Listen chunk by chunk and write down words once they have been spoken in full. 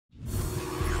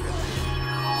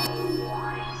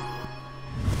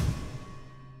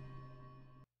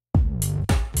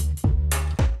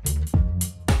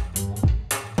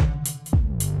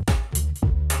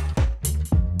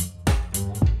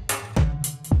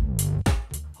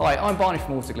Hi, I'm Barney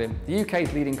from Autoglym, the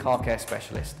UK's leading car care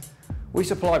specialist. We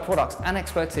supply products and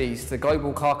expertise to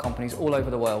global car companies all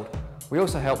over the world. We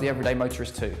also help the everyday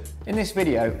motorist too. In this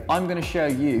video, I'm going to show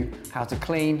you how to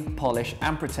clean, polish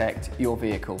and protect your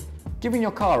vehicle. Giving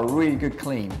your car a really good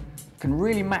clean can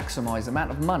really maximise the amount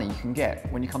of money you can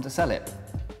get when you come to sell it.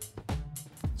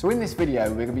 So in this video,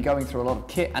 we're going to be going through a lot of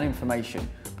kit and information,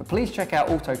 but please check out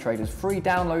Auto Trader's free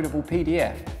downloadable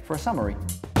PDF for a summary.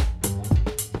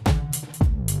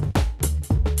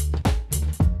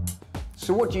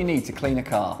 So what do you need to clean a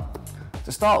car?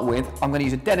 To start with, I'm going to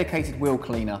use a dedicated wheel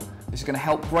cleaner. This is going to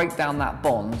help break down that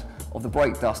bond of the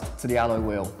brake dust to the alloy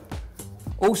wheel.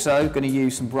 Also going to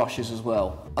use some brushes as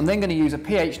well. I'm then going to use a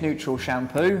pH neutral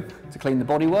shampoo to clean the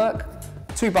bodywork,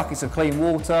 2 buckets of clean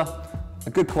water, a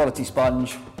good quality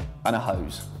sponge and a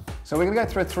hose. So we're going to go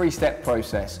through a 3-step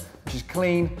process, which is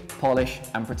clean, polish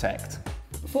and protect.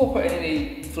 Before putting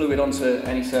any fluid onto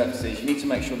any surfaces, you need to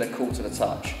make sure they're cool to the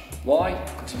touch. Why?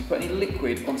 Because if you put any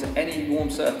liquid onto any warm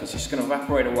surface, it's just going to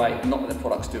evaporate away and not let the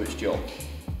products do its job.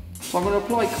 So I'm going to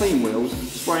apply clean wheels,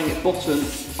 spraying it bottom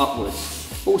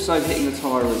upwards, also hitting the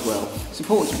tyre as well. It's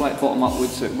important to apply it bottom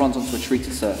upwards so it runs onto a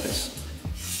treated surface.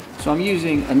 So I'm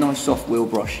using a nice soft wheel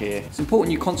brush here. It's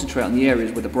important you concentrate on the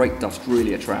areas where the brake dust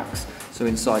really attracts, so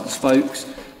inside the spokes,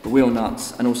 the wheel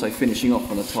nuts and also finishing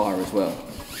off on the tyre as well.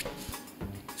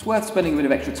 It's worth spending a bit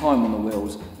of extra time on the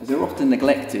wheels as they're often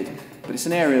neglected, but it's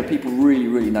an area people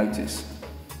really notice.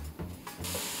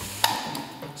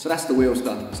 So that's the wheels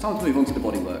done. It's time to move on to the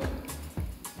bodywork.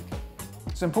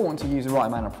 It's important to use the right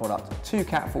amount of product. 2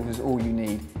 capfuls is all you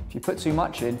need. If you put too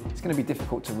much in, it's going to be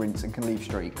difficult to rinse and can leave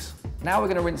streaks. Now we're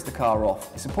going to rinse the car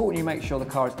off. It's important you make sure the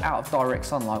car is out of direct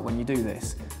sunlight when you do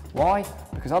this. Why?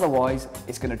 Because otherwise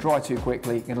it's going to dry too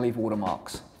quickly and leave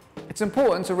watermarks. It's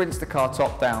important to rinse the car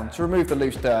top down to remove the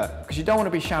loose dirt, because you don't want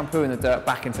to be shampooing the dirt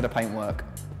back into the paintwork.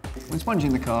 When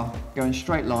sponging the car, go in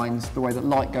straight lines the way that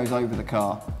light goes over the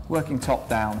car, working top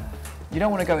down. You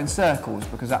don't want to go in circles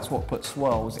because that's what puts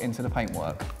swirls into the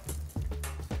paintwork.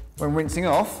 When rinsing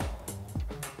off,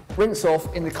 rinse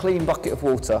off in the clean bucket of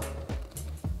water.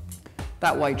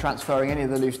 That way transferring any of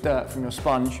the loose dirt from your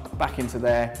sponge back into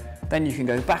there, then you can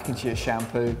go back into your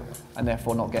shampoo and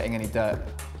therefore not getting any dirt.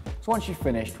 So once you've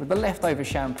finished, with the leftover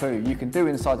shampoo you can do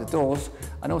inside the doors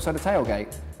and also the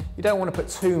tailgate. You don't want to put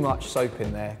too much soap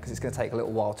in there because it's going to take a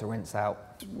little while to rinse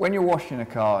out. When you're washing a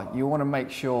car, you want to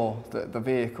make sure that the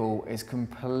vehicle is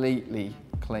completely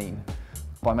clean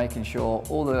by making sure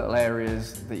all the little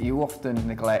areas that you often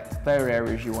neglect, they're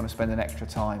areas you want to spend an extra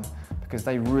time because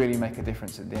they really make a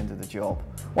difference at the end of the job.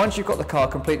 Once you've got the car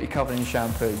completely covered in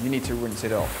shampoo, you need to rinse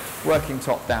it off, working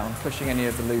top down, pushing any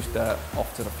of the loose dirt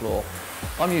off to the floor.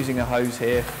 I'm using a hose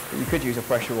here, but you could use a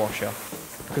pressure washer.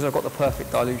 Because I've got the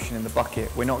perfect dilution in the bucket,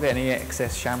 we're not getting any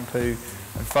excess shampoo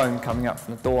and foam coming up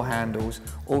from the door handles.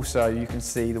 Also, you can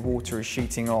see the water is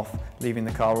sheeting off, leaving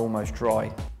the car almost dry.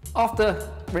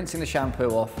 After rinsing the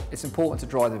shampoo off, it's important to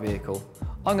dry the vehicle.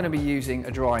 I'm going to be using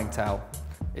a drying towel.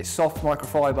 It's soft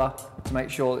microfiber to make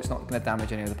sure it's not going to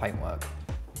damage any of the paintwork.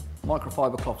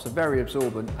 Microfiber cloths are very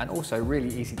absorbent and also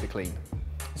really easy to clean.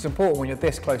 It's important when you're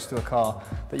this close to a car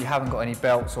that you haven't got any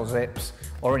belts or zips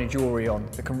or any jewellery on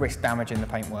that can risk damaging the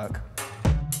paintwork.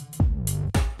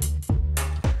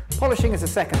 Polishing is the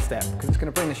second step because it's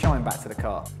going to bring the shine back to the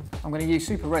car. I'm going to use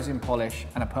super resin polish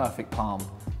and a perfect palm.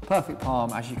 Perfect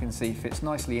palm, as you can see, fits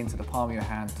nicely into the palm of your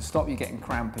hand to stop you getting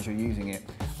cramp as you're using it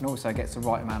and also gets the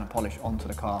right amount of polish onto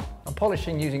the car. I'm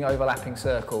polishing using overlapping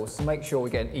circles to make sure we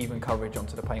get an even coverage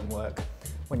onto the paintwork.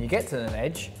 When you get to an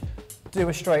edge, do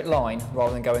a straight line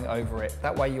rather than going over it.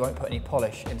 That way you won't put any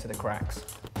polish into the cracks.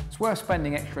 It's worth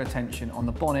spending extra attention on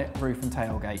the bonnet, roof and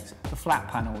tailgate, the flat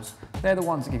panels. They're the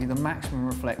ones that give you the maximum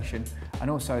reflection and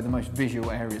also the most visual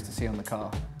areas to see on the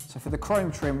car. So for the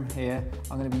chrome trim here,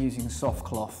 I'm going to be using a soft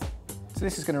cloth. So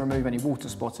this is going to remove any water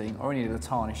spotting or any of the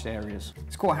tarnished areas.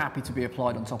 It's quite happy to be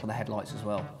applied on top of the headlights as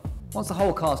well. Once the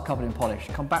whole car's covered in polish,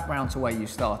 come back round to where you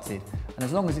started. And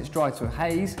as long as it's dry to a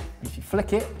haze, if you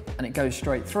flick it and it goes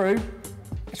straight through,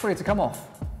 it's ready to come off.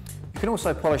 You can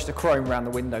also polish the chrome around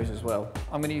the windows as well.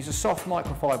 I'm going to use a soft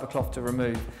microfiber cloth to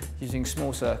remove using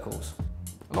small circles.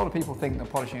 A lot of people think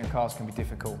that polishing a cars can be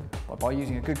difficult, but by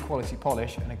using a good quality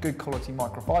polish and a good quality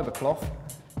microfiber cloth,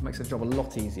 it makes the job a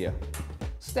lot easier.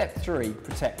 Step 3,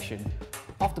 protection.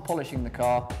 After polishing the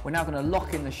car, we're now going to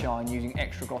lock in the shine using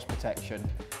extra gloss protection.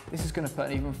 This is going to put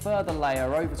an even further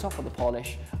layer over top of the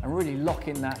polish and really lock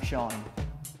in that shine.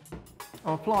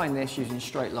 I'm applying this using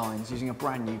straight lines, using a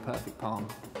brand new perfect palm.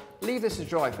 Leave this to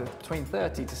dry for between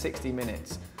 30 to 60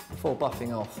 minutes before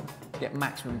buffing off to get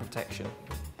maximum protection.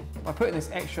 By putting this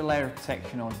extra layer of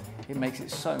protection on, it makes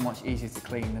it so much easier to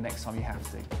clean the next time you have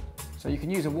to. So you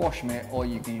can use a wash mitt or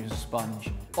you can use a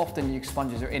sponge. Often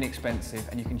sponges are inexpensive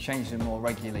and you can change them more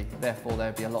regularly, therefore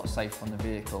they'll be a lot safer on the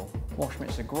vehicle. Wash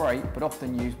mitts are great, but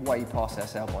often used way past their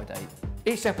sell-by date.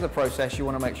 Each step of the process you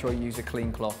want to make sure you use a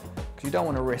clean cloth, because you don't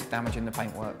want to risk damaging the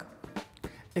paintwork.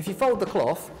 If you fold the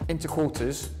cloth into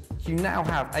quarters, you now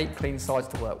have 8 clean sides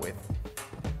to work with.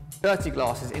 Dirty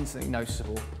glass is instantly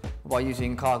noticeable. By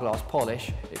using car glass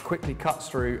polish, it quickly cuts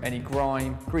through any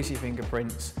grime, greasy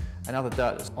fingerprints and other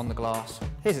dirt that's on the glass.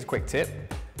 Here's a quick tip.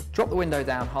 Drop the window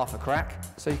down half a crack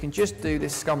so you can just do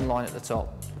this scum line at the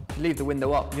top. If you leave the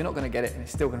window up, you're not going to get it and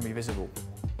it's still going to be visible.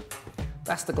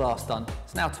 That's the glass done.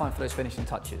 It's now time for those finishing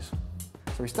touches.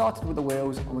 So we started with the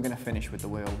wheels and we're going to finish with the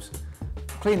wheels.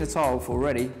 Cleaned the tyre off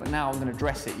already, but now I'm going to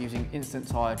dress it using instant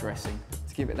tyre dressing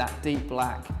to give it that deep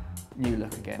black, new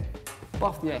look again.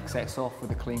 Buff the excess off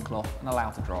with a clean cloth and allow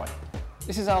to dry.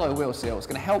 This is alloy wheel seal. It's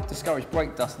going to help discourage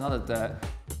brake dust and other dirt.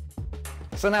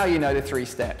 So now you know the 3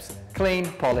 steps: clean,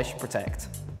 polish, protect.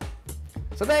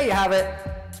 So there you have it.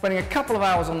 Spending a couple of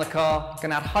hours on the car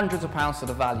can add hundreds of pounds to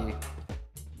the value.